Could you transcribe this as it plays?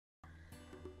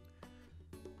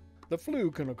The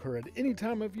flu can occur at any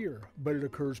time of year, but it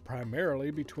occurs primarily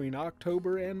between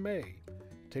October and May.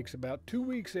 It takes about 2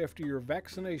 weeks after your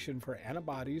vaccination for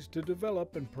antibodies to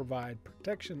develop and provide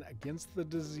protection against the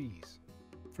disease.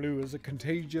 Flu is a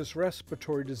contagious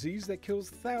respiratory disease that kills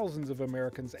thousands of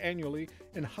Americans annually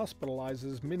and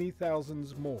hospitalizes many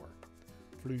thousands more.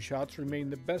 Flu shots remain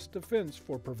the best defense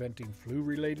for preventing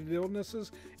flu-related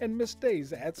illnesses and missed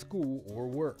days at school or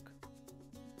work.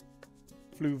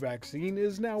 Flu vaccine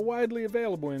is now widely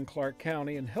available in Clark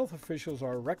County, and health officials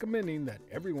are recommending that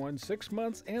everyone 6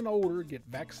 months and older get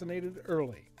vaccinated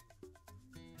early.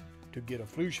 To get a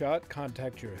flu shot,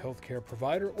 contact your healthcare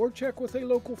provider or check with a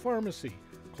local pharmacy.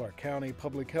 Clark County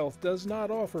Public Health does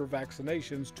not offer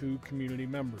vaccinations to community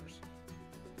members.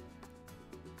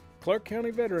 Clark County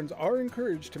veterans are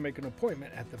encouraged to make an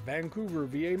appointment at the Vancouver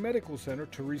VA Medical Center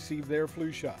to receive their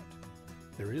flu shot.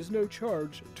 There is no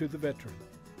charge to the veteran.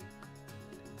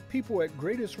 People at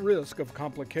greatest risk of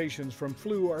complications from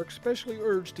flu are especially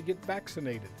urged to get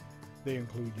vaccinated. They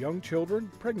include young children,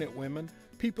 pregnant women,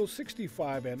 people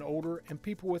 65 and older, and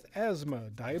people with asthma,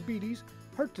 diabetes,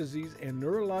 heart disease, and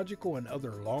neurological and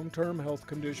other long-term health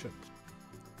conditions.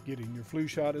 Getting your flu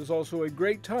shot is also a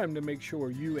great time to make sure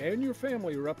you and your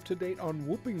family are up to date on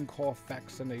whooping cough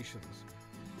vaccinations.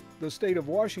 The state of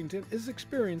Washington is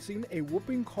experiencing a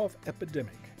whooping cough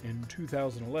epidemic. In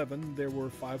 2011, there were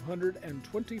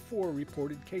 524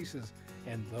 reported cases,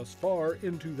 and thus far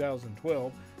in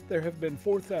 2012, there have been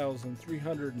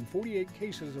 4,348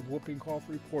 cases of whooping cough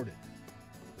reported.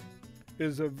 It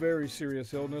is a very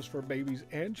serious illness for babies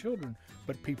and children,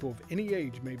 but people of any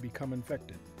age may become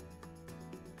infected.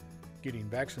 Getting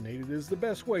vaccinated is the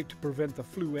best way to prevent the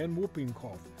flu and whooping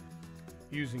cough.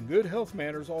 Using good health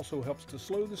manners also helps to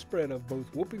slow the spread of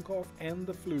both whooping cough and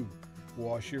the flu.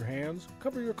 Wash your hands,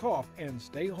 cover your cough, and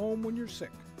stay home when you're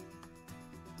sick.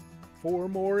 For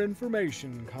more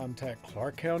information, contact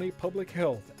Clark County Public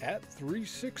Health at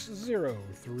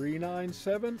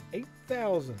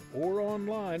 360-397-8000 or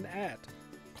online at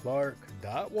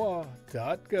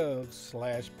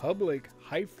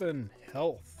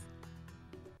clark.wa.gov/public-health.